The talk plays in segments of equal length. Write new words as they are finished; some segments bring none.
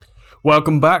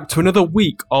Welcome back to another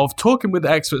week of Talking with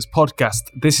Experts podcast.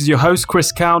 This is your host,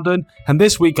 Chris Cowden, and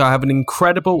this week I have an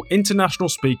incredible international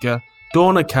speaker,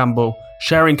 Dawna Campbell,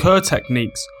 sharing her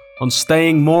techniques on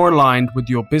staying more aligned with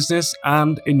your business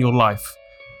and in your life.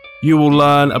 You will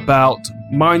learn about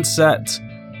mindset,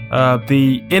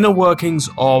 the inner workings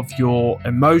of your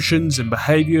emotions and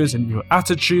behaviors and your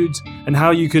attitudes, and how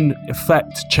you can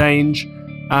effect change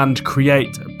and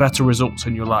create better results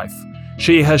in your life.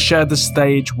 She has shared the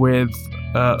stage with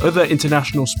other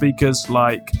international speakers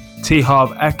like T.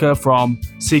 Harv Eker from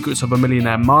Secrets of a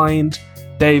Millionaire Mind,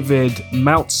 David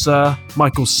Meltzer,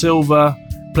 Michael Silver,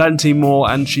 plenty more,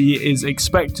 and she is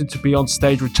expected to be on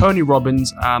stage with Tony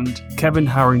Robbins and Kevin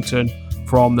Harrington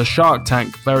from the Shark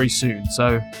Tank very soon.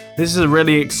 So this is a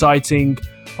really exciting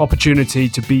opportunity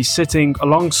to be sitting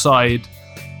alongside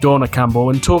Dawna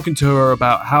Campbell and talking to her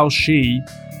about how she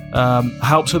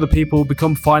helps other people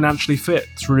become financially fit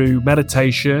through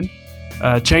meditation,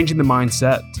 changing the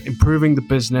mindset, improving the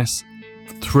business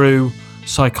through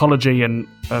psychology and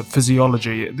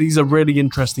physiology. These are really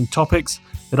interesting topics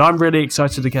that I'm really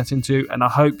excited to get into, and I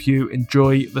hope you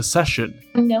enjoy the session.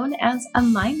 I'm known as a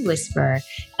mind whisperer.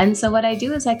 And so what I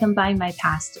do is I combine my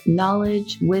past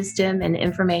knowledge, wisdom, and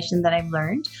information that I've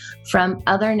learned from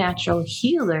other natural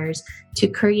healers to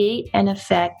create and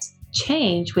affect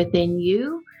change within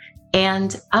you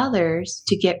and others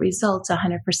to get results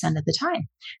 100% of the time.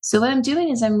 So what I'm doing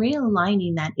is I'm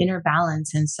realigning that inner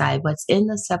balance inside what's in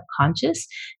the subconscious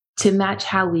to match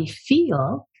how we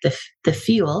feel, the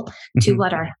fuel, to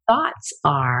what our thoughts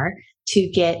are to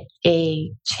get a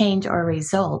change or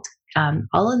result,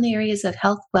 all in the areas of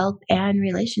health, wealth, and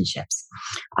relationships.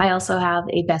 I also have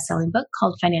a best-selling book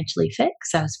called Financially Fit,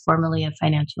 because I was formerly a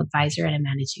financial advisor and a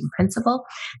managing principal,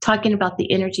 talking about the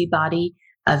energy body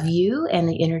of you and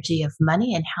the energy of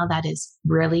money and how that is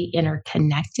really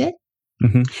interconnected.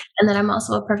 And then I'm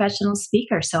also a professional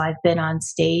speaker. So I've been on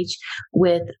stage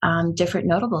with different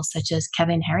notables such as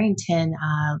Kevin Harrington,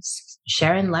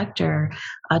 Sharon Lechter,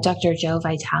 Dr. Joe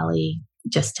Vitale,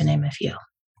 just to name a few.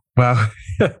 Well,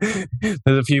 there's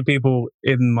a few people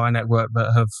in my network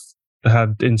that have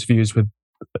had interviews with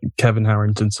Kevin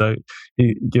Harrington. So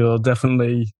you're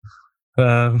definitely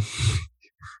well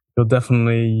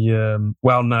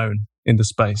known in the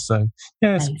space. So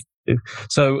yes. Nice.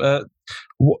 So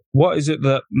what is it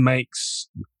that makes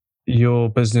your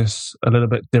business a little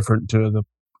bit different to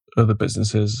other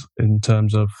businesses in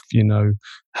terms of,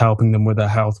 helping them with their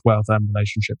health, wealth, and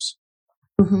relationships?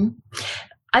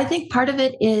 I think part of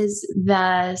it is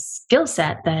the skill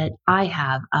set that I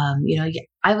have.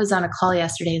 I was on a call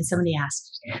yesterday and somebody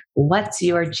asked, "What's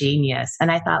your genius?"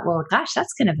 And I thought, well, gosh,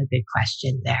 that's kind of a big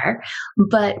question there.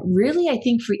 But really, I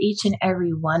think for each and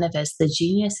every one of us, the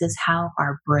genius is how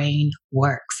our brain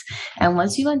works. And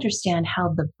once you understand how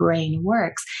the brain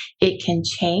works, it can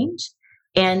change.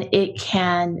 And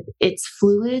it's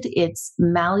fluid, it's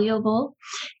malleable,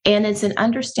 and it's an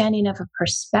understanding of a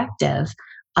perspective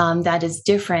that is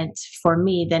different for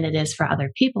me than it is for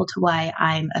other people, to why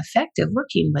I'm effective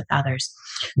working with others.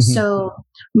 So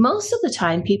most of the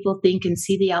time people think and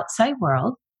see the outside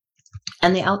world,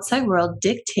 and the outside world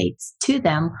dictates to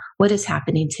them what is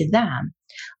happening to them.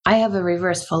 I have a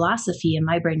reverse philosophy and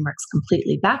my brain works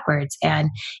completely backwards, and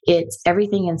it's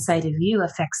everything inside of you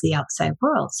affects the outside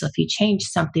world. So if you change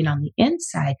something on the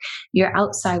inside, your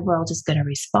outside world is going to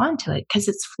respond to it because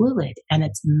it's fluid and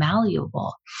it's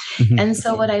malleable. And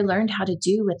so what I learned how to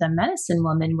do with a medicine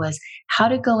woman was how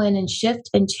to go in and shift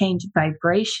and change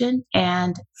vibration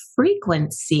and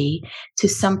frequency to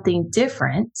something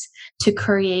different to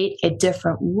create a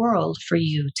different world for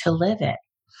you to live in.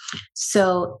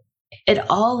 So it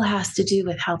all has to do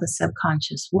with how the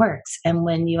subconscious works. And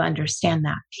when you understand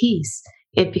that piece,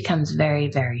 it becomes very,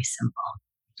 very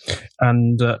simple.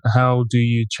 And how do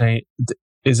you change?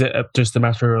 Is it just a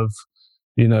matter of,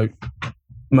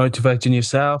 motivating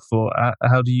yourself, or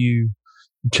how do you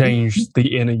change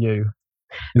the inner you?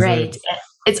 Right.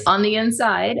 It's on the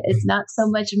inside. It's not so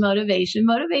much motivation.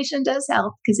 Motivation does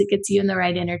help because it gets you in the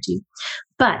right energy.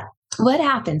 But what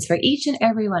happens for each and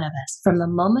every one of us from the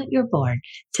moment you're born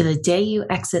to the day you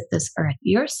exit this earth,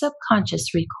 your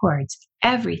subconscious records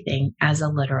everything as a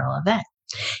literal event.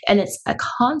 And it's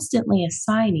constantly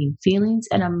assigning feelings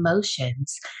and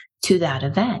emotions to that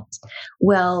event.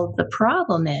 Well, the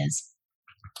problem is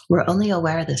we're only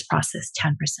aware of this process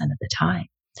 10% of the time.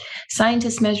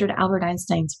 Scientists measured Albert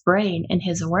Einstein's brain and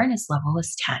his awareness level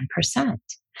was 10%.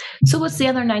 So what's the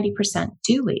other 90%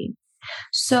 doing?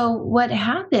 So what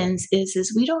happens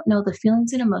is we don't know the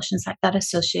feelings and emotions that got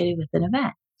associated with an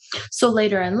event. So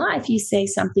later in life, you say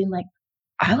something like,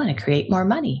 I want to create more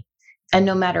money. And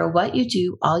no matter what you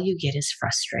do, all you get is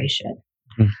frustration.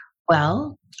 Mm.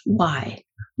 Well, why?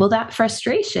 Well, that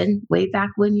frustration, way back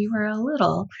when you were a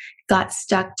little, got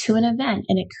stuck to an event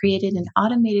and it created an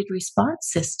automated response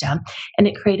system and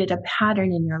it created a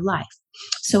pattern in your life.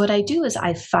 So, what I do is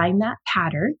I find that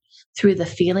pattern through the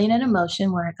feeling and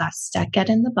emotion where it got stuck at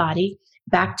in the body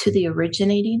back to the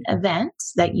originating event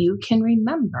that you can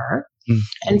remember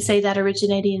and say that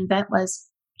originating event was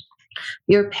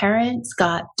your parents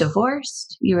got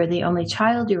divorced. You were the only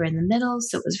child. You were in the middle.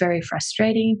 So it was very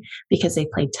frustrating because they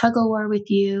played tug of war with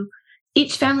you.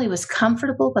 Each family was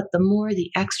comfortable, but the more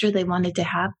the extra they wanted to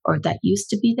have or that used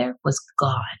to be there was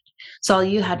gone. So all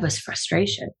you had was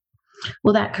frustration.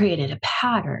 Well, that created a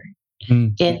pattern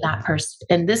in that person.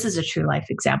 And this is a true life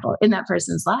example in that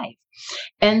person's life.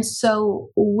 And so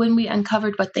when we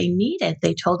uncovered what they needed,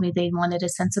 they told me they wanted a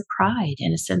sense of pride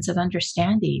and a sense of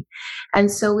understanding. And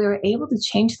so we were able to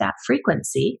change that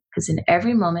frequency because in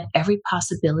every moment, every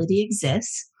possibility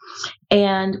exists.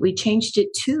 And we changed it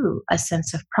to a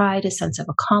sense of pride, a sense of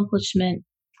accomplishment,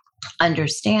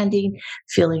 understanding,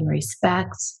 feeling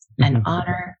respect and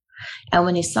honor. And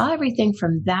when he saw everything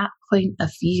from that point of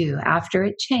view, after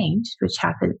it changed, which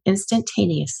happened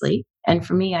instantaneously, and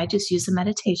for me, I just use a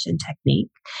meditation technique,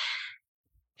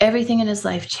 everything in his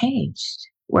life changed.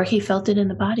 Where he felt it in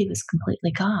the body was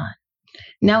completely gone.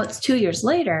 Now it's 2 years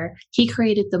later, he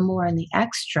created the more and the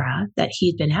extra that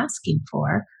he'd been asking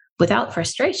for without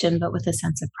frustration, but with a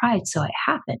sense of pride. So it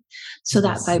happened. So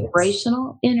that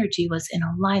vibrational energy was in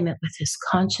alignment with his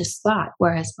conscious thought,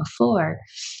 whereas before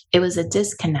it was a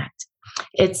disconnect.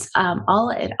 It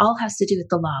all has to do with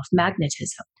the law of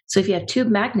magnetism. So if you have two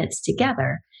magnets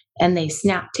together and they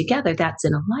snap together, that's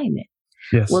in alignment.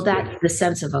 Yes. Well, that's the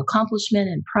sense of accomplishment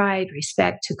and pride,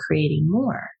 respect to creating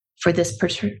more for this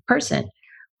person.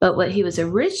 But what he was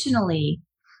originally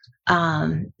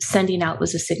sending out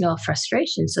was a signal of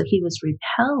frustration. So he was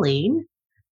repelling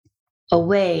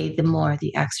away the more,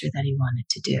 the extra that he wanted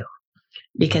to do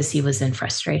because he was in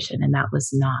frustration and that was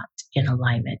not in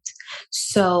alignment.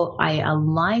 So I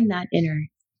align that inner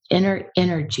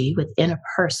energy within a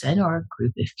person or a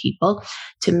group of people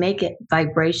to make it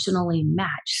vibrationally match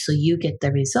so you get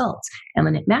the results. And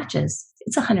when it matches,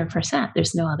 it's 100%.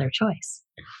 There's no other choice.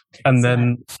 And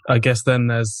then I guess then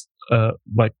there's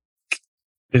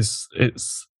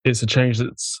it's a change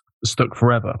that's stuck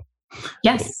forever.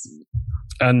 Yes.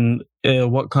 And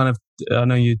what kind of, I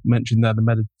know you mentioned that the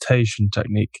meditation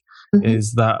technique,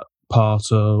 is that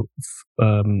part of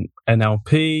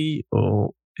NLP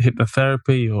or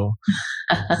hypnotherapy or?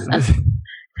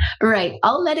 Right.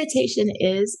 All meditation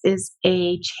is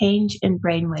a change in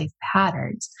brainwave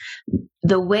patterns.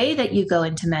 The way that you go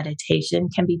into meditation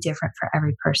can be different for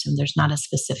every person. There's not a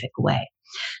specific way.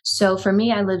 So for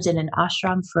me, I lived in an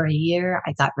ashram for a year.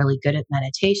 I got really good at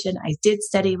meditation. I did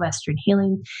study Western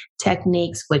healing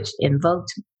techniques, which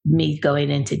invoked me going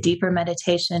into deeper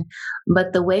meditation.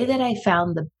 But the way that I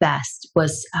found the best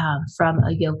was from a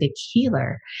yogic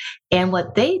healer. And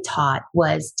what they taught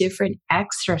was different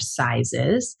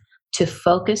exercises to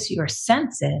focus your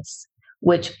senses,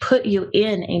 which put you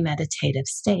in a meditative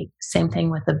state. Same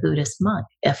thing with a Buddhist monk,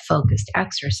 a focused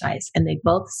exercise. And they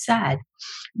both said,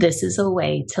 this is a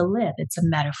way to live. It's a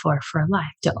metaphor for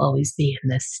life, to always be in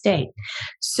this state.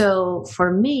 So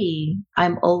for me,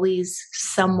 I'm always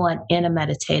somewhat in a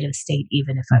meditative state,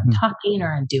 even if I'm talking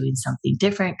or I'm doing something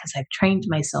different, because I've trained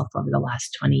myself over the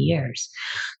last 20 years.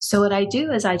 So what I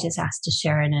do is I just ask to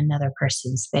share in another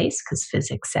person's space, because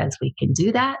physics says we can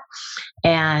do that.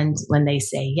 And when they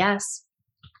say yes,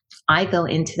 I go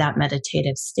into that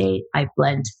meditative state. I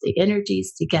blend the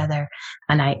energies together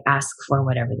and I ask for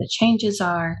whatever the changes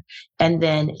are. And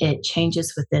then it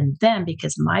changes within them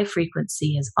because my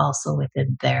frequency is also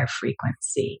within their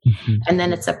frequency. And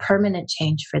then it's a permanent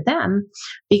change for them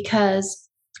because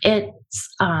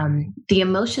it's the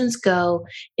emotions go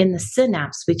in the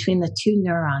synapse between the two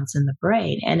neurons in the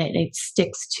brain, and it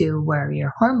sticks to where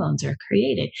your hormones are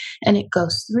created, and it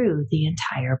goes through the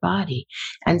entire body.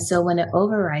 And so when it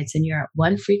overrides and you're at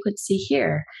one frequency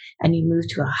here and you move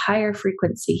to a higher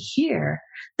frequency here,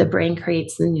 the brain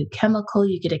creates the new chemical.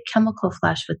 You get a chemical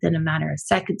flash within a matter of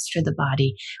seconds to the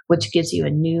body, which gives you a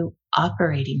new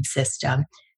operating system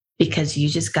because you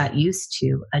just got used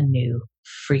to a new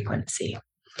frequency.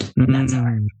 That's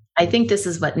hard. I think this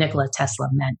is what Nikola Tesla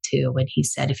meant too when he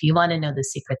said, if you want to know the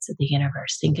secrets of the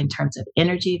universe, think in terms of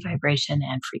energy, vibration,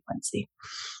 and frequency.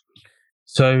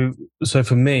 So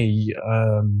for me,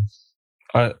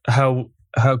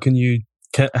 how can you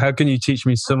teach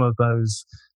me some of those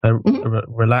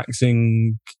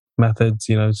relaxing methods,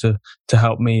 to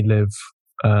help me live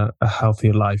a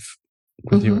healthier life?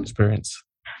 with your experience?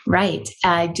 Right.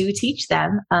 I do teach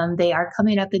them. They are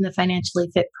coming up in the Financially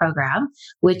Fit program,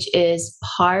 which is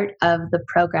part of the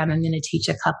program. I'm going to teach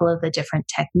a couple of the different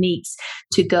techniques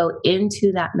to go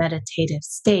into that meditative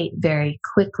state very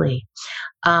quickly.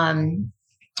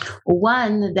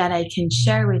 One that I can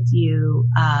share with you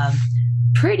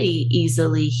pretty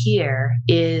easily here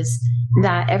is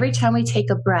that every time we take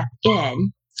a breath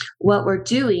in, what we're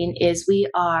doing is we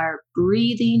are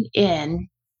breathing in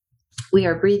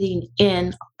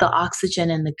the oxygen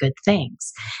and the good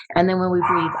things. And then when we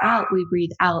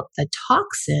breathe out the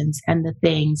toxins and the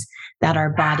things that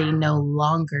our body no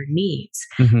longer needs.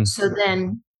 Mm-hmm. So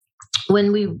then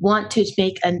when we want to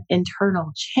make an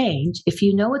internal change, if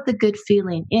you know what the good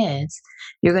feeling is,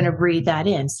 you're going to breathe that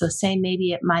in. So say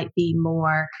maybe it might be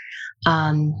more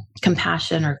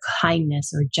compassion or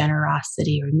kindness or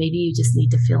generosity, or maybe you just need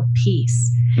to feel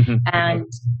peace. Mm-hmm. And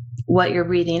what you're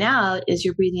breathing out is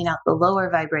you're breathing out the lower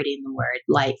vibrating the word,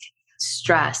 like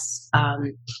stress,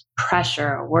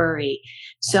 pressure, worry.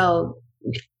 So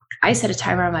I set a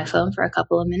timer on my phone for a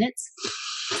couple of minutes.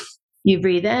 You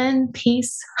breathe in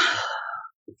peace,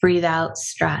 breathe out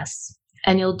stress.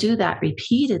 And you'll do that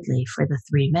repeatedly for the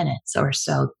 3 minutes or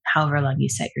so, however long you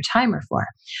set your timer for.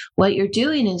 What you're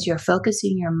doing is you're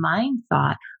focusing your mind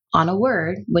thought on a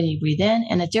word when you breathe in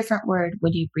and a different word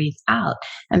when you breathe out.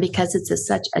 And because it's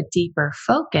such a deeper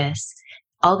focus,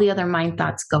 all the other mind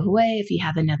thoughts go away. If you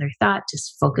have another thought,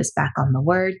 just focus back on the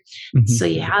word. Mm-hmm. So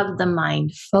you have the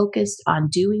mind focused on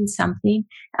doing something.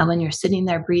 And when you're sitting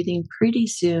there breathing, pretty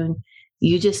soon,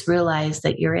 you just realize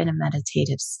that you're in a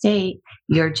meditative state.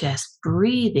 You're just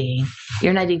breathing.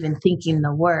 You're not even thinking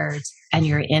the words, and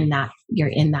you're in that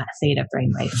theta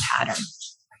brainwave pattern.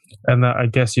 And that, I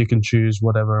guess you can choose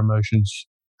whatever emotions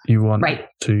you want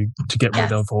to get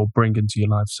rid of or bring into your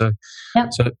life. So,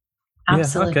 absolutely.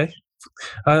 Yeah, okay.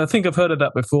 I think I've heard of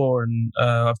that before, and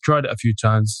I've tried it a few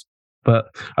times. But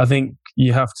I think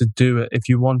you have to do it if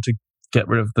you want to get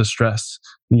rid of the stress.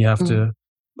 You have to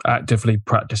actively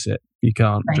practice it. You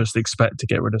can't just expect to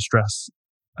get rid of stress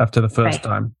after the first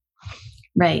time.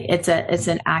 Right. It's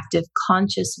an active,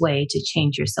 conscious way to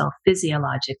change yourself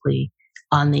physiologically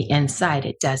on the inside.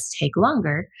 It does take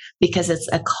longer because it's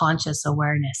a conscious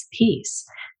awareness piece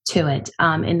to it.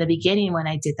 In the beginning, when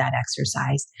I did that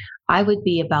exercise, I would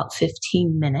be about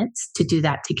 15 minutes to do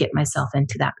that to get myself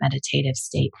into that meditative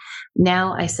state.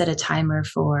 Now I set a timer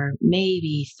for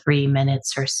maybe 3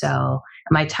 minutes or so.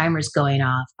 My timer's going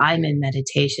off. I'm in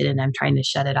meditation and I'm trying to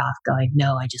shut it off going,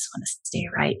 no, I just want to stay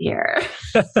right here.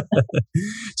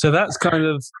 So that's kind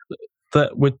of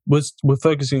that we're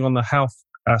focusing on the health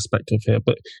aspect of it,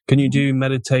 but can you do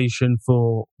meditation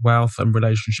for wealth and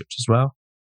relationships as well?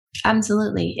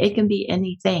 Absolutely. It can be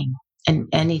anything and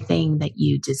anything that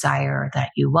you desire or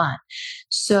that you want.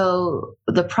 So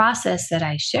the process that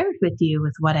I shared with you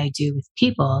with what I do with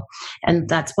people, and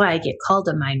that's why I get called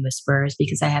a mind whisperer, is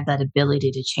because I have that ability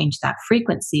to change that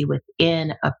frequency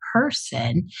within a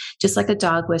person, just like a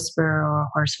dog whisperer or a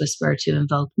horse whisperer, to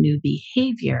invoke new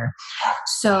behavior.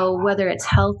 So whether it's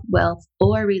health, wealth,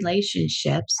 or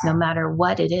relationships, no matter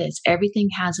what it is, everything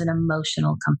has an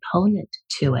emotional component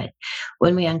to it.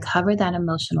 When we uncover that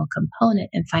emotional component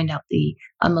and find out the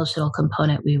emotional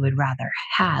component we would rather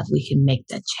have, we can make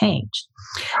that change.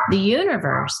 The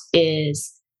universe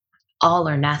is all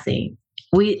or nothing.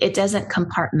 It doesn't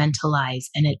compartmentalize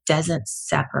and it doesn't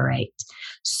separate.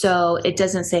 So it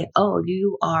doesn't say, oh,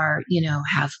 you are,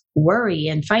 have worry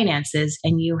in finances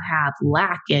and you have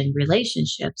lack in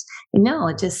relationships. No,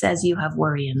 it just says you have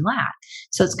worry and lack.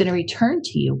 So it's going to return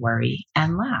to you worry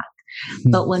and lack.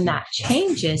 But when that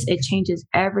changes, it changes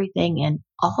everything in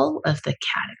all of the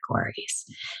categories,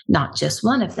 not just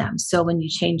one of them. So when you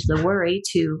change the worry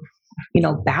to,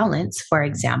 balance, for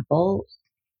example,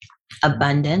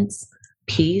 abundance,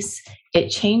 peace, it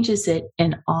changes it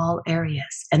in all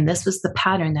areas. And this was the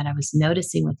pattern that I was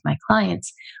noticing with my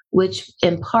clients, which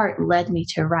in part led me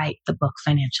to write the book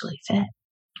Financially Fit.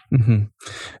 Mm-hmm.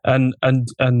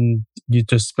 And you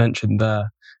just mentioned there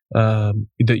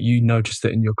that you noticed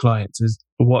it in your clients.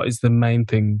 What is the main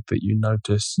thing that you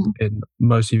notice in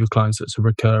most of your clients that's a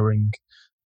recurring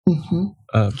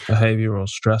behavior or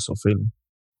stress or feeling?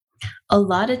 A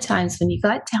lot of times when you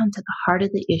got down to the heart of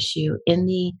the issue in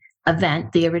the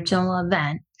event, the original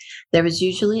event, there was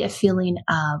usually a feeling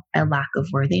of a lack of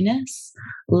worthiness,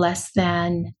 less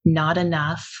than, not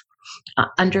enough,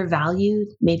 undervalued,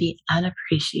 maybe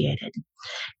unappreciated.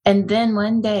 And then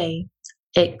one day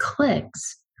it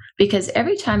clicks, because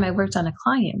every time I worked on a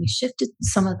client, we shifted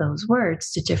some of those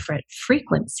words to different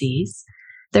frequencies.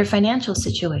 Their financial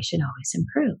situation always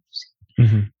improved.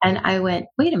 Mm-hmm. And I went,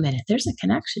 wait a minute, there's a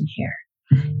connection here.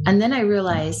 And then I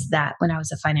realized that when I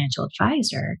was a financial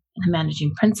advisor and a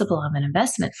managing principal of an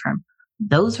investment firm,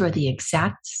 those were the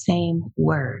exact same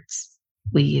words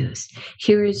we use.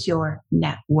 Here is your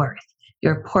net worth.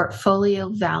 Your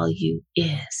portfolio value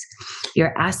is.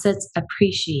 Your assets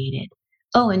appreciated.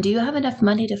 Oh, and do you have enough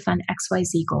money to fund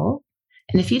XYZ goal?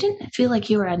 And if you didn't feel like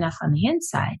you were enough on the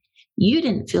inside, you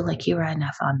didn't feel like you were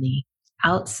enough on the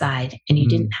outside, and you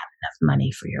didn't have enough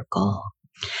money for your goal.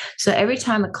 So every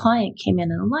time a client came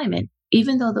in alignment,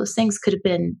 even though those things could have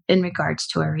been in regards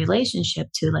to a relationship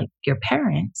to like your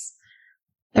parents,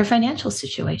 their financial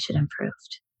situation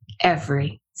improved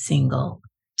every single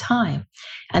time.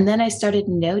 And then I started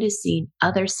noticing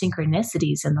other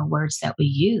synchronicities in the words that we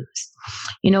use.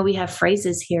 You know, we have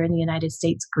phrases here in the United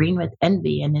States, green with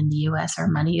envy, and in the US, our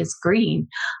money is green.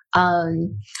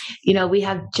 You know, we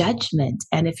have judgment.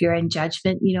 And if you're in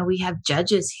judgment, you know, we have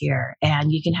judges here,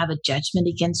 and you can have a judgment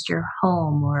against your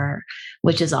home, or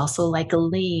which is also like a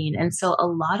lien. And so a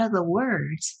lot of the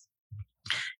words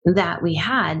that we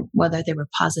had, whether they were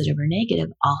positive or negative,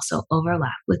 also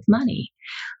overlap with money.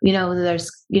 You know, there's,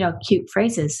 you know, cute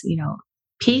phrases, you know,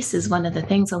 peace is one of the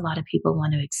things a lot of people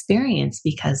want to experience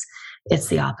because it's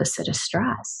the opposite of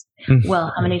stress.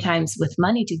 Well, how many times with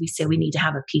money do we say we need to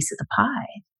have a piece of the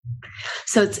pie?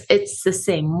 So it's the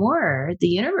same word. The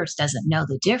universe doesn't know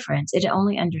the difference. It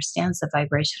only understands the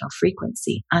vibrational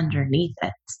frequency underneath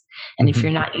it. And if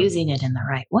you're not using it in the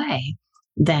right way,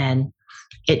 then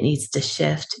it needs to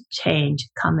shift, change,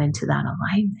 come into that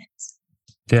alignment.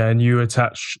 Yeah, and you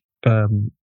attach a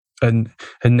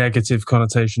negative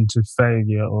connotation to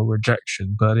failure or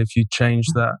rejection. But if you change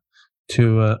that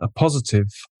to a positive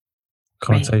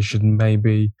connotation,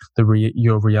 maybe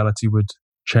your reality would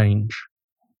change.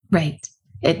 Right.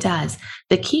 It does.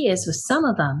 The key is with some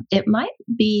of them, it might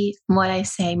be what I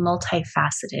say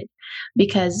multifaceted,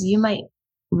 because you might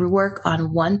work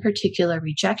on one particular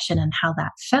rejection and how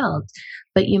that felt,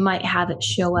 but you might have it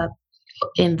show up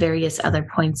in various other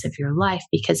points of your life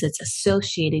because it's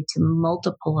associated to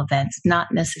multiple events, not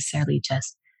necessarily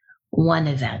just one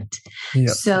event. Yep.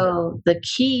 So the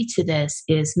key to this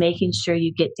is making sure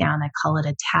you get down, I call it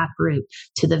a tap root,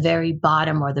 to the very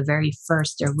bottom or the very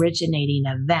first originating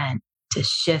event to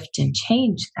shift and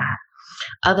change that.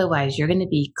 Otherwise, you're going to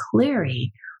be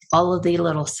clearing all of the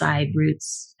little side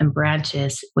roots and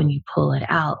branches when you pull it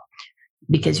out,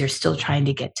 because you're still trying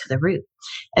to get to the root.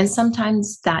 And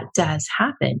sometimes that does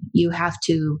happen. You have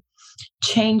to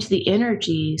change the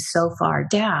energy so far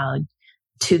down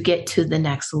to get to the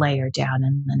next layer down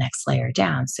and the next layer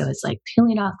down. So it's like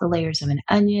peeling off the layers of an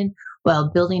onion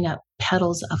while building up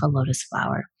petals of a lotus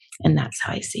flower. And that's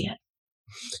how I see it.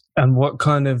 And what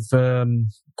kind of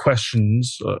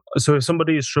questions? So if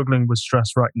somebody is struggling with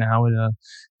stress right now,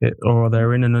 or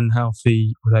they're in an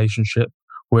unhealthy relationship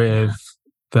with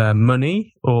their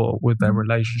money or with their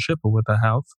relationship or with their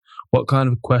health, what kind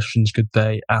of questions could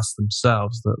they ask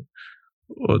themselves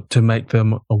to make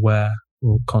them aware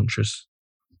or conscious?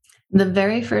 The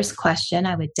very first question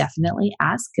I would definitely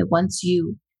ask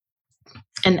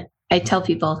and I tell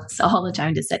people all the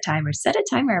time to set a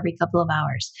timer every couple of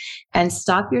hours and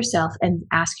stop yourself and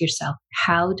ask yourself,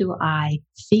 how do I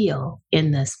feel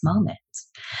in this moment?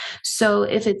 So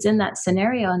if it's in that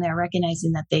scenario and they're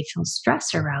recognizing that they feel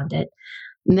stress around it,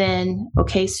 then,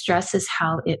 okay, stress is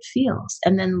how it feels.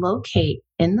 And then locate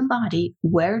in the body,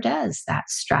 where does that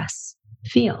stress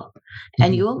feel?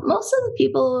 And most of the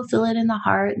people will feel it in the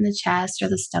heart and the chest or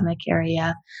the stomach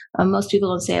area. Most people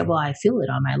will say, well, I feel it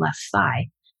on my left thigh.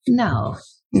 No,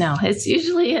 it's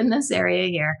usually in this area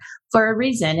here for a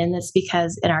reason. And it's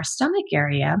because in our stomach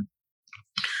area,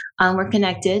 we're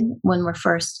connected when we're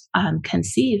first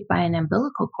conceived by an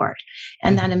umbilical cord.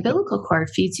 And that umbilical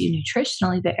cord feeds you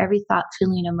nutritionally, but every thought,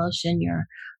 feeling, emotion your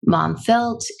mom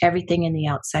felt, everything in the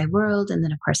outside world, and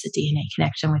then, of course, the DNA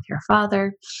connection with your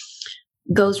father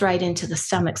goes right into the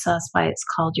stomach. So that's why it's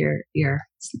called your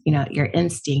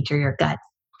instinct or your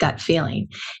gut feeling.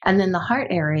 And then the heart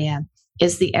area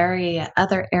is the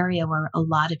other area where a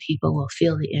lot of people will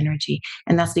feel the energy.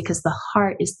 And that's because the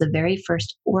heart is the very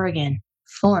first organ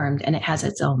formed, and it has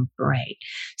its own brain.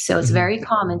 So it's very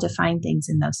common to find things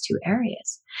in those two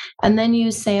areas. And then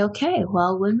you say, okay,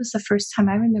 well, when was the first time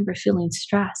I remember feeling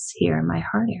stress here in my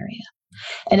heart area?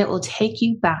 And it will take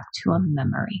you back to a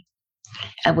memory,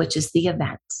 which is the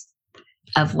event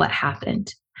of what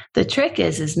happened. The trick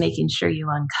is making sure you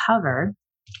uncover,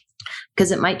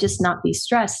 because it might just not be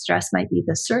stress. Stress might be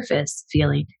the surface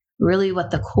feeling, really what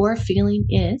the core feeling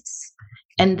is,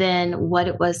 and then what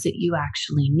it was that you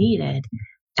actually needed.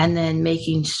 and then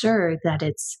making sure that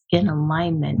it's in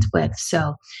alignment with.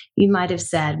 So you might have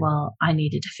said, well, I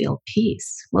needed to feel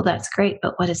peace. Well, that's great,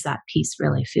 but what does that peace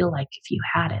really feel like if you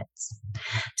had it?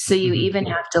 So you even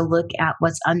have to look at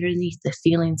what's underneath the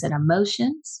feelings and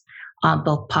emotions,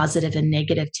 both positive and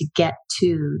negative, to get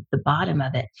to the bottom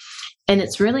of it. And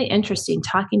it's really interesting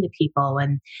talking to people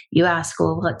when you ask,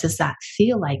 well, what does that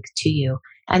feel like to you?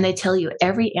 And they tell you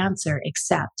every answer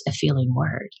except a feeling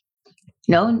word.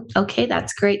 No, okay,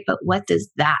 that's great, but what does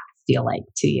that feel like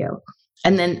to you?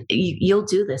 And then you'll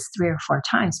do this 3 or 4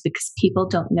 times because people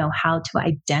don't know how to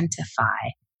identify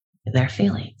their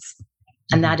feelings.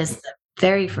 And that is the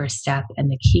very first step,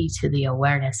 and the key to the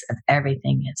awareness of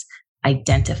everything is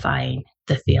identifying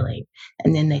the feeling.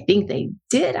 And then they think they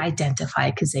did identify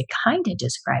because they kind of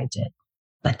described it,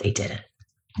 but they didn't.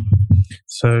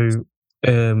 So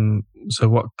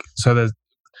there's,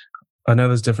 I know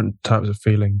there's different types of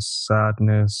feelings,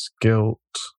 sadness, guilt,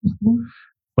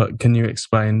 but can you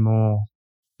explain more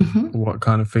what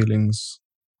kind of feelings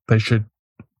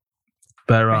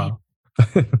there are?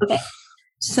 Okay.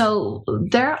 So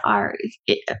there are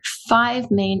 5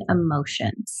 main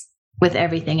emotions with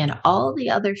everything, and all the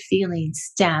other feelings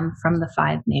stem from the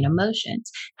 5 main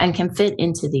emotions and can fit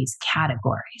into these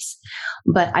categories.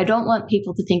 But I don't want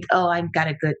people to think, oh, I've got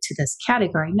to go to this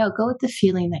category. No, go with the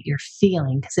feeling that you're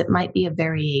feeling, because it might be a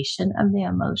variation of the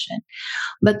emotion.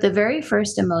 But the very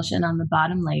first emotion on the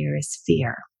bottom layer is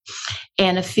fear.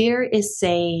 And a fear is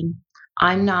saying,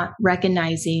 I'm not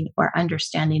recognizing or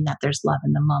understanding that there's love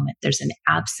in the moment. There's an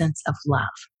absence of love.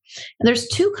 And there's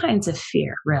 2 kinds of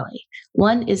fear, really.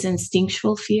 One is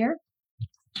instinctual fear,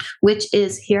 which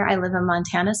is, here I live in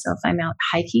Montana, so if I'm out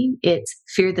hiking, it's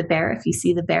fear the bear if you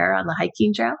see the bear on the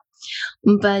hiking trail.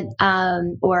 But,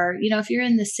 or, if you're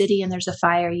in the city and there's a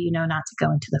fire, not to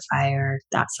go into the fire,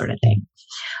 that sort of thing.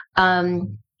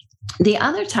 The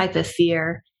other type of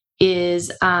fear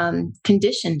is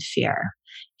conditioned fear.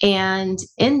 And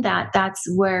in that's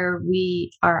where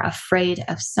we are afraid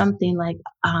of something like,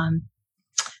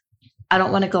 I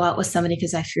don't want to go out with somebody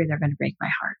because I fear they're going to break my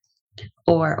heart,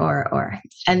 or.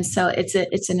 And so it's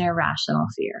an irrational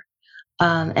fear.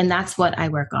 And that's what I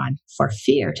work on for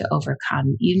fear to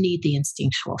overcome. You need the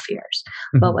instinctual fears.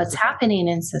 But what's happening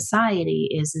in society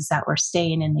is that we're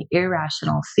staying in the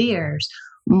irrational fears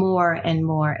more and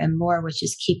more and more, which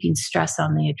is keeping stress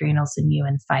on the adrenals in you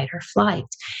in fight or flight.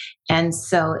 And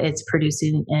so it's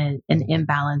producing an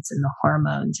imbalance in the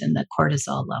hormones and the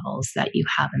cortisol levels that you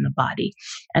have in the body.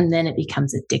 And then it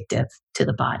becomes addictive to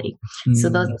the body. So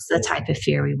that's the type of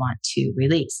fear we want to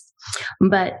release.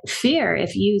 But fear,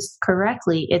 if used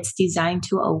correctly, it's designed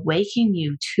to awaken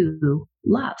you to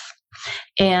love.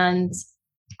 And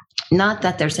not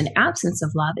that there's an absence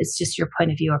of love, it's just your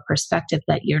point of view or perspective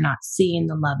that you're not seeing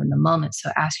the love in the moment.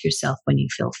 So ask yourself, when you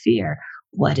feel fear,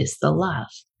 what is the love?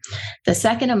 The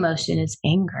second emotion is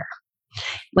anger.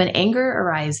 When anger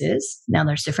arises, now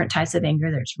there's different types of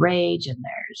anger. There's rage, and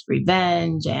there's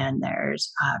revenge, and there's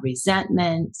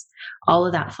resentment. All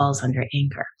of that falls under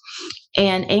anger.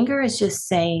 And anger is just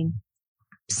saying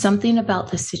something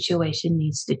about the situation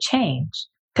needs to change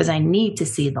because I need to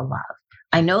see the love.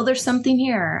 I know there's something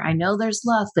here. I know there's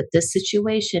love, but this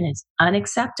situation is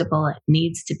unacceptable. It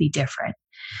needs to be different.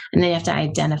 And then you have to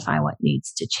identify what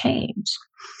needs to change.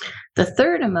 The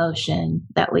third emotion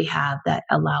that we have that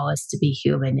allow us to be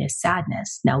human is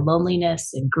sadness. Now,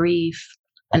 loneliness and grief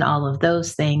and all of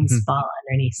those things fall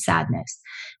underneath sadness.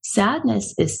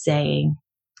 Sadness is saying,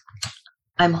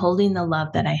 I'm holding the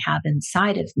love that I have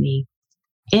inside of me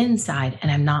inside,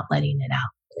 and I'm not letting it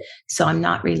out. So I'm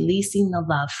not releasing the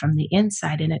love from the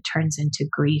inside, and it turns into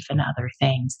grief and other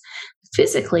things.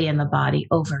 Physically in the body,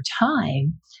 over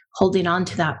time, holding on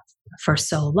to that for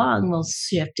so long will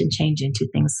shift and change into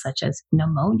things such as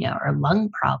pneumonia or lung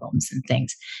problems and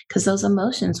things, because those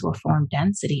emotions will form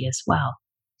density as well.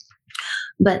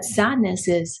 But sadness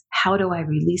is, how do I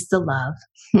release the love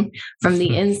from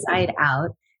the inside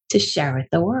out to share with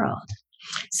the world?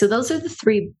 So those are the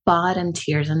 3 bottom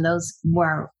tiers, and those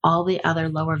where all the other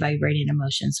lower vibrating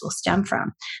emotions will stem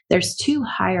from. There's 2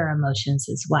 higher emotions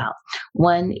as well.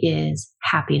 One is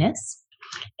happiness,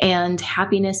 and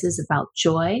happiness is about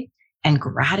joy and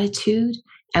gratitude.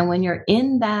 And when you're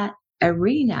in that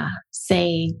arena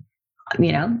saying,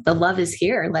 the love is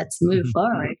here, let's move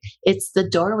forward, it's the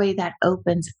doorway that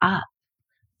opens up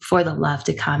for the love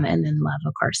to come. And then love,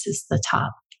 of course, is the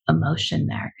top emotion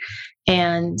there.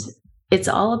 And it's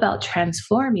all about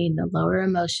transforming the lower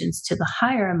emotions to the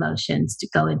higher emotions to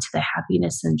go into the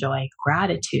happiness and joy,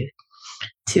 gratitude,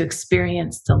 to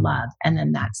experience the love. And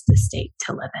then that's the state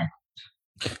to live in.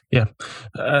 Yeah.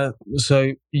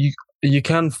 So you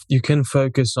can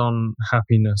focus on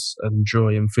happiness and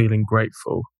joy and feeling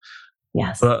grateful.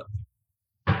 Yes. But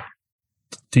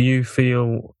do you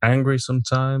feel angry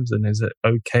sometimes? And is it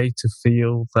okay to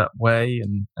feel that way?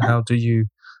 And how do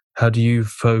you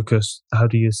focus? How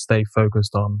do you stay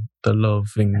focused on the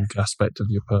loving aspect of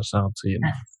your personality?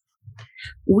 And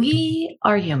we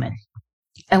are human.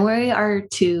 And we are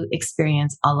to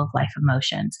experience all of life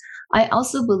emotions. I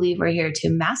also believe we're here to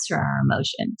master our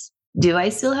emotions. Do I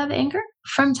still have anger?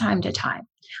 From time to time.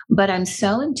 But I'm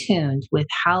so in tune with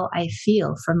how I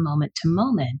feel from moment to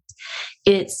moment.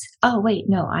 It's, oh, wait,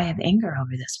 no, I have anger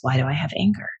over this. Why do I have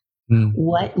anger?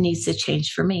 What needs to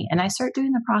change for me? And I start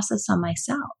doing the process on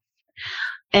myself.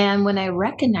 And when I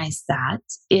recognize that,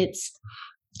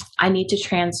 I need to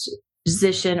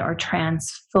transition or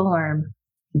transform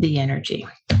the energy.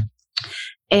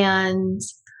 And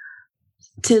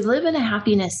to live in a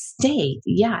happiness state,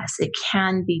 yes, it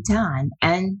can be done.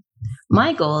 And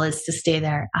my goal is to stay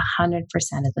there 100%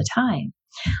 of the time.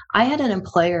 I had an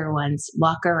employer once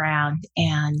walk around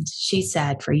and she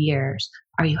said for years,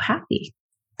 "Are you happy?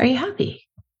 Are you happy?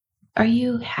 Are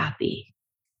you happy?"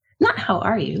 Not how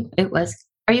are you? It was,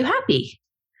 "Are you happy?"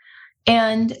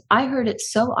 And I heard it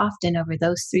so often over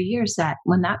those 3 years that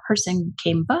when that person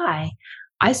came by,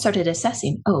 I started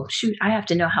assessing, oh, shoot, I have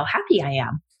to know how happy I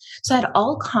am. So I had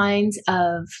all kinds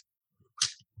of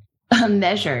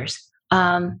measures.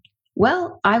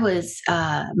 Well, I was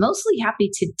mostly happy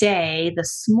today.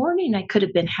 This morning, I could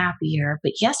have been happier,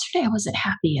 but yesterday I wasn't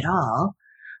happy at all.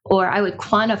 Or I would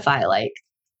quantify like,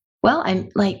 well, I'm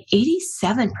like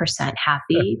 87%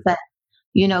 happy, but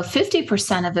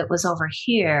 50% of it was over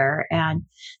here. And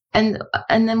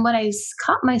then what I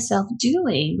caught myself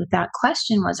doing with that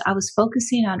question was I was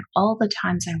focusing on all the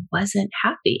times I wasn't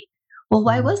happy. Well,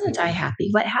 why wasn't I happy?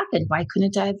 What happened? Why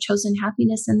couldn't I have chosen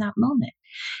happiness in that moment?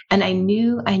 And I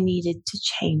knew I needed to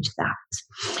change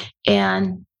that.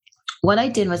 And what I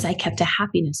did was I kept a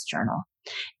happiness journal.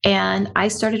 And I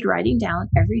started writing down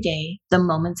every day the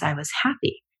moments I was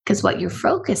happy. Because what you're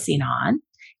focusing on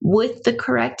with the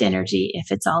correct energy,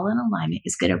 if it's all in alignment,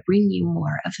 is going to bring you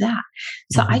more of that.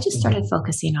 So I just started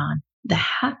focusing on the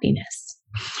happiness.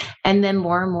 And then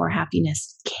more and more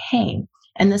happiness came.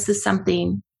 And this is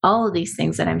something, all of these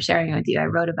things that I'm sharing with you, I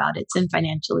wrote about. It's in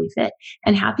Financially Fit.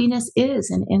 And happiness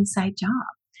is an inside job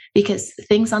because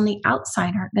things on the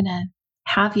outside aren't going to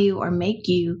have you or make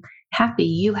you happy.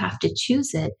 You have to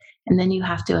choose it. And then you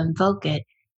have to invoke it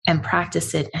and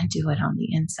practice it and do it on the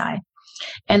inside.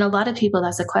 And a lot of people,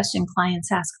 that's a question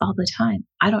clients ask all the time.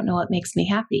 I don't know what makes me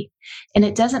happy. And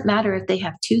it doesn't matter if they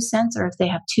have 2 cents or if they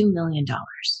have $2 million.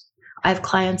 I have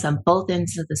clients on both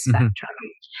ends of the spectrum.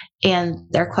 And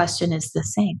their question is the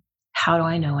same. How do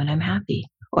I know when I'm happy?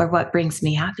 Or what brings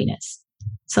me happiness?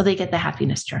 So they get the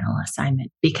happiness journal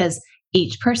assignment because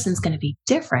each person's going to be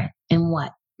different in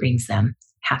what brings them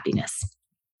happiness.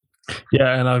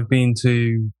 Yeah, and I've been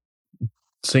to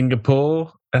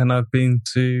Singapore and I've been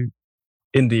to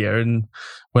India. And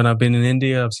when I've been in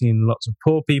India, I've seen lots of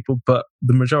poor people, but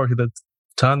the majority of the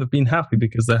time they've been happy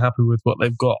because they're happy with what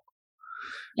they've got.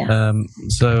 Yeah.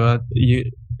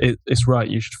 It's right.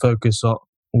 You should focus on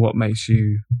what makes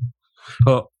you,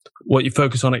 or what you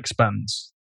focus on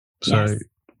expands. So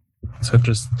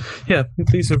just,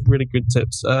 these are really good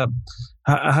tips.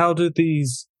 How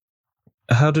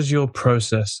does your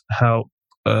process help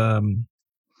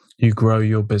you grow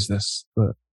your business?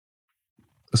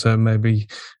 So maybe,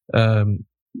 tell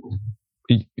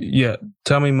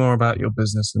me more about your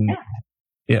business and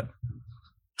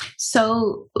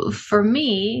So for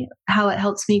me, how it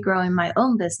helps me grow in my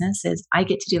own business is I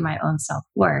get to do my own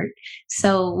self-work.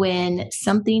 So when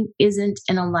something isn't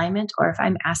in alignment or if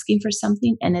I'm asking for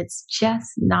something and it's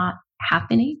just not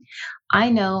happening, I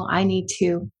know I need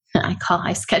to,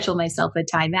 I schedule myself a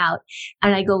timeout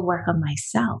and I go work on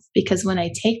myself, because when I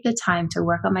take the time to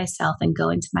work on myself and go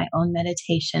into my own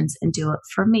meditations and do it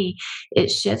for me,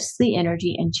 it shifts the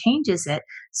energy and changes it.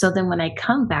 So then when I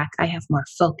come back, I have more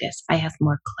focus. I have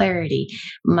more clarity.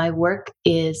 My work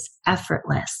is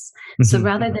effortless. So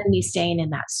rather than me staying in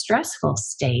that stressful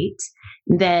state,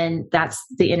 then that's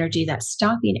the energy that's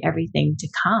stopping everything to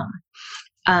come.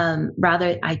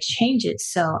 Rather, I change it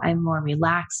so I'm more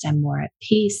relaxed, I'm more at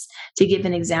peace. To give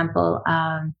an example,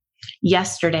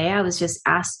 yesterday I was just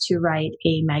asked to write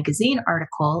a magazine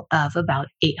article of about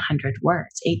 800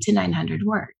 words, 800 to 900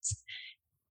 words.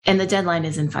 And the deadline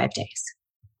is in 5 days.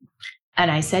 And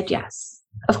I said yes.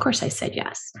 Of course I said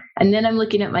yes. And then I'm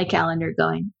looking at my calendar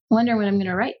going, I wonder when I'm going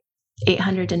to write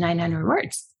 800 to 900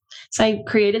 words. So I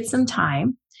created some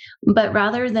time. But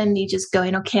rather than me just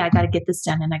going, okay, I got to get this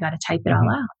done and I got to type it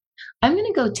all out, I'm going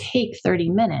to go take 30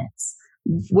 minutes,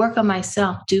 work on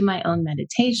myself, do my own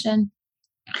meditation,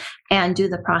 and do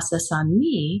the process on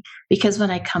me. Because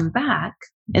when I come back,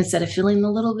 instead of feeling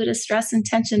a little bit of stress and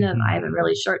tension of I have a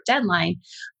really short deadline,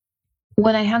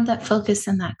 when I have that focus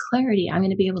and that clarity, I'm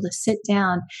going to be able to sit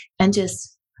down and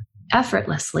just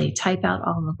effortlessly type out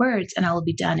all the words, and I will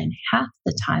be done in half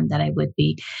the time that I would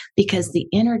be, because the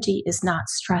energy is not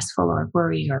stressful or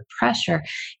worry or pressure.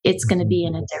 It's going to be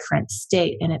in a different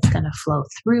state, and it's going to flow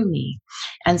through me.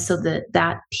 And so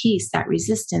that piece, that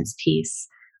resistance piece,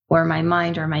 or my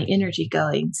mind or my energy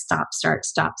going stop, start,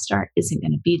 isn't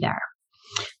going to be there.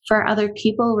 For other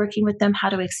people, working with them how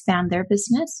to expand their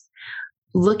business,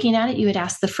 looking at it, you would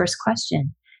ask the first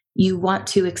question. You want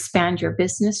to expand your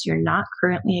business. You're not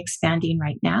currently expanding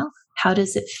right now. How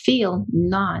does it feel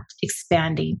not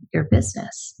expanding your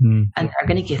business? And they're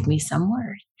going to give me some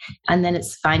word. And then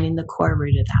it's finding the core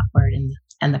root of that word,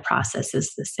 and the process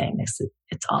is the same.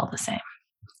 It's all the same.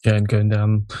 Yeah, and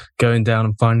going down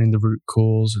and finding the root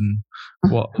cause and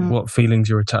what feelings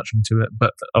you're attaching to it.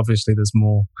 But obviously, there's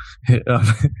more.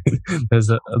 there's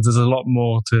a lot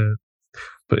more to.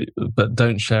 But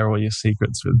don't share all your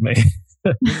secrets with me.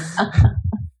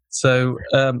 So,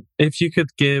 if you could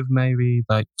give maybe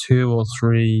like 2 or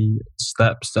 3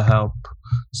 steps to help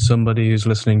somebody who's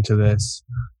listening to this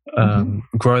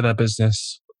grow their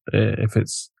business, if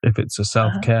it's a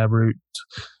self-care route,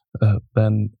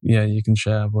 then yeah, you can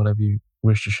share whatever you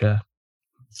wish to share.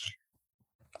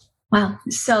 Wow.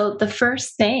 So the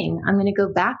first thing I'm going to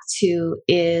go back to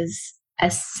is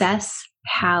assess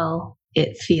how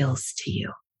it feels to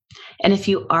you. And if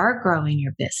you are growing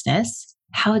your business,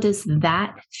 how does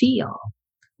that feel?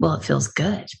 Well, it feels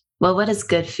good. Well, what does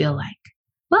good feel like?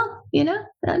 Well,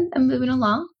 I'm moving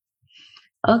along.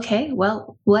 Okay,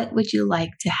 well, what would you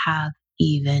like to have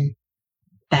even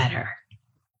better?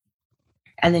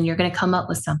 And then you're going to come up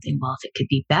with something. Well, if it could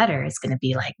be better, it's going to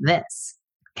be like this.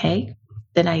 Okay,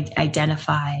 then I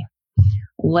identify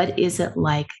what is it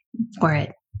like for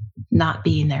it not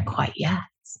being there quite yet.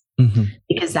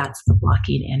 Because that's the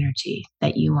blocking energy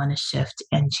that you want to shift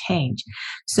and change.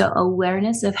 So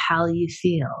awareness of how you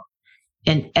feel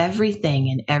in everything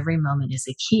in every moment is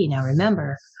a key. Now,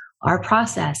 remember, our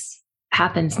process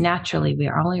happens naturally. We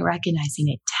are only recognizing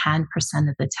it 10%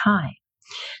 of the time.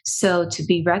 So to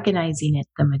be recognizing it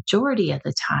the majority of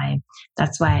the time,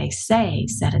 that's why I say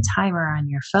set a timer on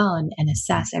your phone and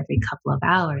assess every couple of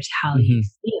hours how you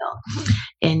feel.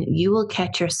 And you will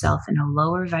catch yourself in a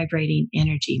lower vibrating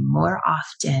energy more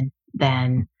often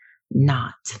than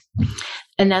not.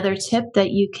 Another tip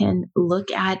that you can look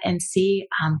at and see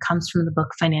comes from the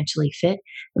book Financially Fit,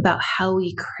 about how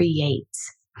we create.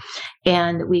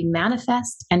 And we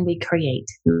manifest and we create.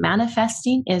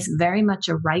 Manifesting is very much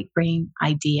a right brain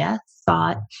idea,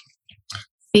 thought,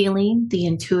 feeling, the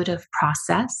intuitive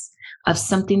process of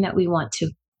something that we want to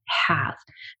have.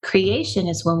 Creation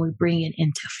is when we bring it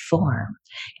into form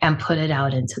and put it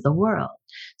out into the world.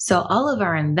 So all of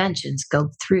our inventions go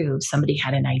through somebody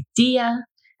had an idea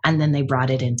and then they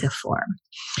brought it into form.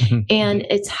 And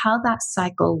it's how that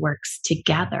cycle works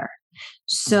together.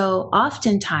 So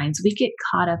oftentimes we get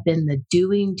caught up in the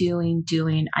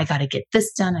doing. I got to get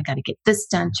this done. I got to get this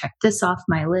done. Check this off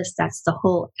my list. That's the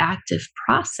whole active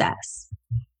process.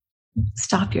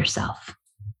 Stop yourself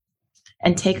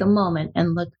and take a moment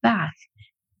and look back.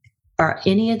 Are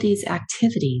any of these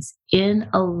activities in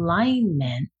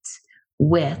alignment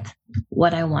with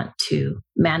what I want to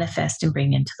manifest and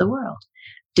bring into the world?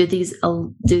 Do these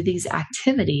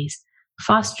activities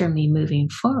foster me moving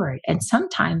forward? And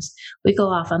sometimes we go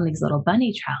off on these little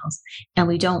bunny trails and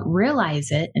we don't realize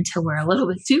it until we're a little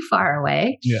bit too far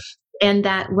away. Yeah. And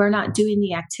that we're not doing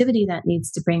the activity that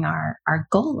needs to bring our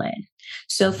goal in.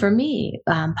 So for me,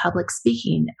 public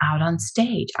speaking, out on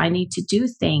stage, I need to do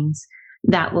things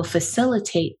that will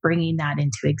facilitate bringing that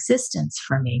into existence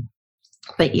for me.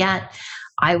 But yet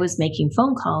I was making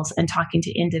phone calls and talking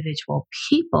to individual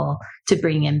people to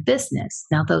bring in business.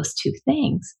 Now those two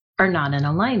things are not in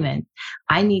alignment.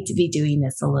 I need to be doing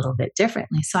this a little bit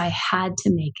differently. So I had to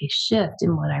make a shift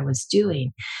in what I was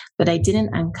doing, but I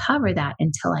didn't uncover that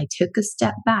until I took a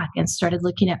step back and started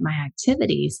looking at my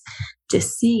activities to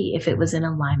see if it was in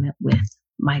alignment with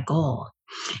my goal.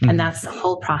 And that's the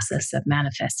whole process of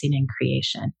manifesting and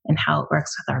creation and how it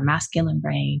works with our masculine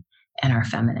brain and our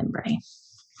feminine brain.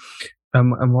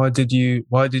 And why did you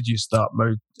start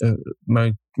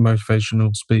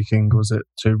motivational speaking? Was it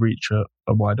to reach a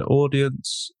wider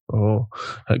audience or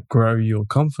grow your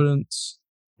confidence?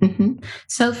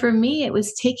 So for me, it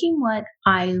was taking what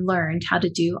I learned how to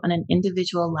do on an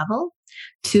individual level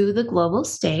to the global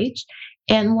stage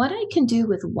And what I can do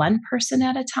with one person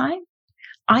at a time,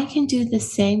 I can do the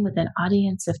same with an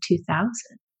audience of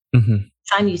 2,000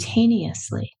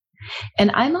 simultaneously. And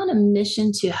I'm on a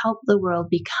mission to help the world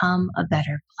become a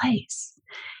better place.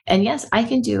 And yes, I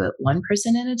can do it one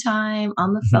person at a time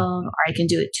on the phone, or I can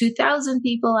do it 2,000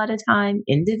 people at a time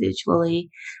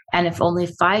individually. And if only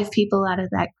 5 people out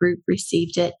of that group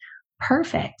received it,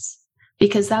 perfect.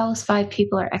 Because those 5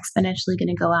 people are exponentially going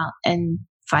to go out and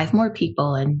 5 more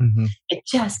people. And it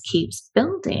just keeps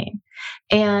building.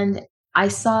 And I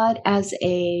saw it as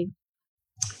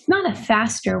not a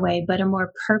faster way, but a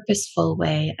more purposeful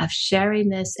way of sharing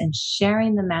this and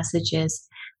sharing the messages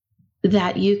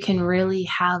that you can really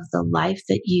have the life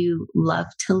that you love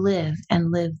to live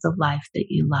and live the life that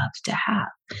you love to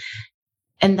have.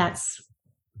 And that's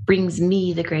brings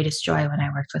me the greatest joy when I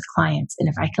worked with clients. And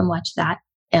if I can watch that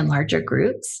in larger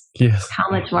groups, how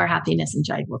much more happiness and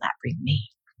joy will that bring me?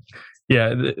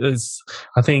 Yeah,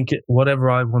 I think whatever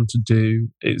I want to do,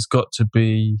 it's got to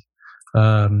be,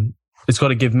 it's got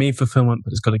to give me fulfillment,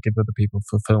 but it's got to give other people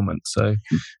fulfillment. So,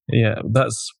 yeah,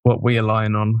 that's what we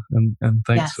align on. And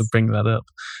thanks for bringing that up.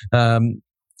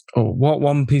 What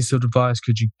one piece of advice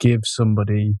could you give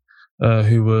somebody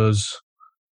who is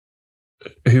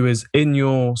in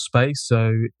your space?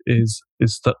 So is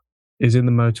in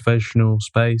the motivational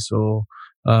space, or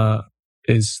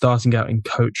is starting out in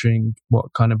coaching?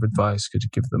 What kind of advice could you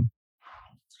give them?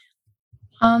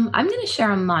 I'm going to share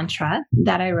a mantra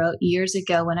that I wrote years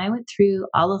ago when I went through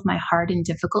all of my hard and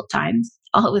difficult times,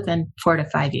 all within 4 to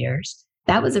 5 years.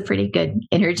 That was a pretty good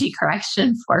energy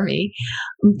correction for me.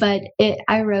 But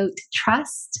I wrote,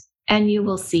 trust and you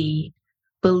will see,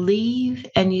 believe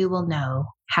and you will know,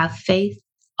 have faith,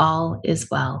 all is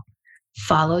well.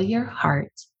 Follow your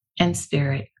heart and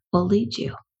spirit will lead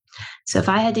you. So if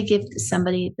I had to give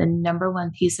somebody the number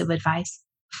one piece of advice,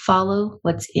 follow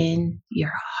what's in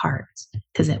your heart,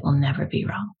 because it will never be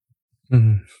wrong.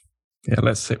 Yeah,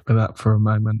 let's sit with that for a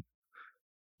moment.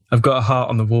 I've got a heart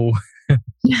on the wall. Perfect.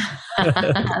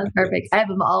 I have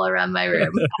them all around my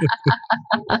room.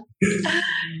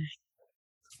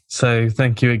 So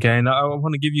thank you again. I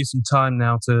want to give you some time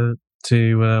now to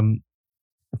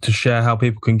share how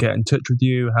people can get in touch with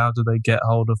you. How do they get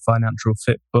hold of Financial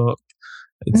Fit Book,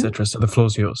 etc.? So the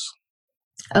floor's yours.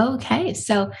 Okay,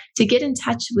 so to get in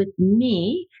touch with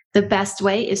me, the best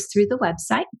way is through the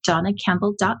website,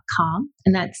 dawnacampbell.com,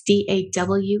 and that's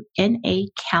DAWNA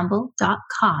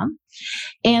Campbell.com.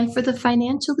 And for the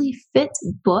Financially Fit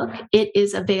book, it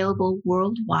is available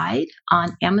worldwide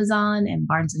on Amazon and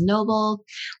Barnes & Noble,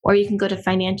 or you can go to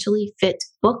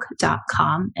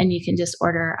financiallyfitbook.com and you can just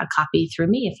order a copy through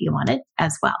me if you want it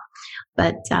as well.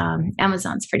 But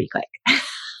Amazon's pretty quick.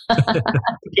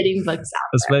 Getting books out.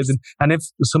 That's amazing. And if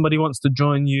somebody wants to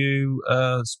join you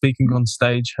speaking on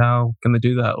stage, how can they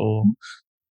do that? Or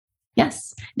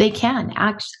yes, they can.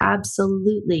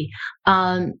 Absolutely.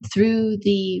 Through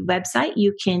the website,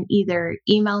 you can either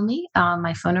email me.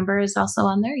 My phone number is also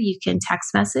on there. You can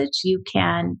text message.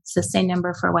 It's the same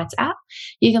number for WhatsApp.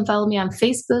 You can follow me on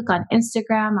Facebook, on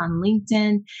Instagram, on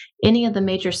LinkedIn, any of the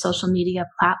major social media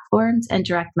platforms, and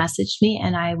direct message me,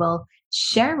 and I will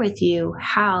share with you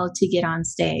how to get on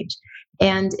stage.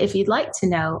 And if you'd like to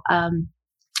know, I'm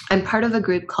part of a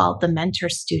group called the Mentor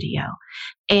Studio,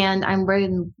 and I'm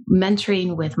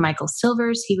mentoring with Michael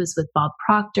Silvers. He was with Bob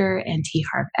Proctor and T.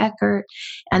 Harv Eker,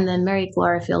 and then Mary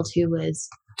Glorifield, who was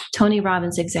Tony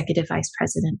Robbins' executive vice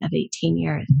president of 18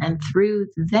 years. And through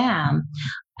them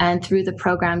and through the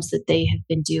programs that they have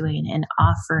been doing and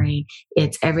offering,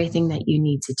 it's everything that you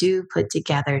need to do put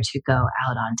together to go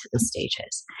out onto the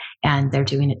stages. And they're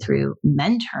doing it through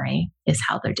mentoring is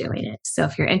how they're doing it. So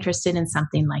if you're interested in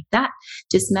something like that,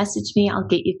 just message me. I'll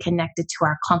get you connected to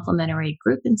our complimentary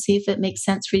group and see if it makes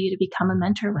sense for you to become a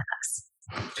mentor with us.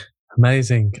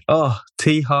 Amazing. Oh,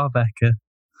 T. Harv Eker.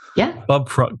 Yeah. Bob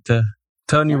Proctor.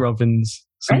 Tony Robbins,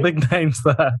 some big names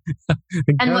there.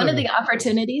 And one of the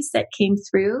opportunities that came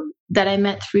through that I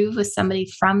met through with somebody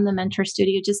from the Mentor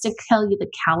Studio, just to tell you the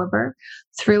caliber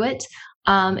through it,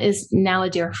 is now a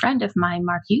dear friend of mine,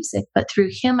 Mark Usick. But through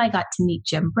him, I got to meet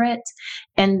Jim Britt.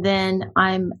 And then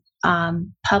I'm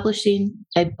publishing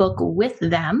a book with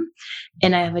them.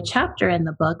 And I have a chapter in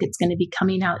the book. It's going to be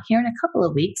coming out here in a couple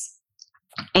of weeks.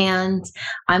 And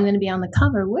I'm going to be on the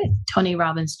cover with Tony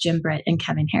Robbins, Jim Britt, and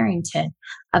Kevin Harrington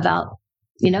about,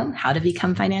 how to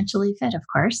become financially fit, of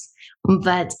course.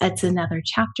 But it's another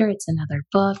chapter. It's another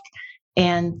book.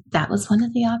 And that was one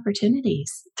of the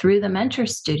opportunities through the Mentor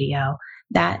Studio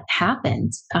that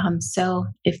happened. So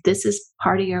if this is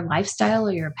part of your lifestyle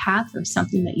or your path or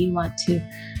something that you want to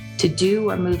do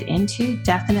or move into,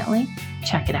 definitely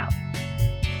check it out.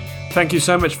 Thank you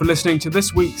so much for listening to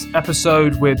this week's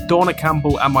episode with Dawna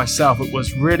Campbell and myself. It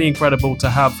was really incredible to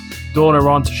have Dawna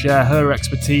on to share her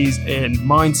expertise in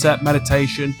mindset,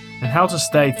 meditation, and how to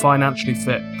stay financially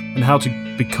fit and how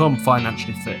to become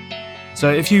financially fit.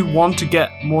 So if you want to get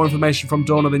more information from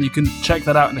Dawna, then you can check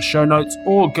that out in the show notes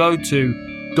or go to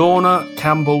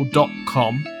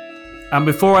dawnacampbell.com. And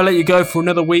before I let you go for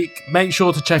another week, make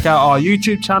sure to check out our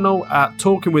YouTube channel at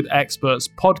Talking with Experts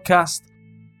Podcast.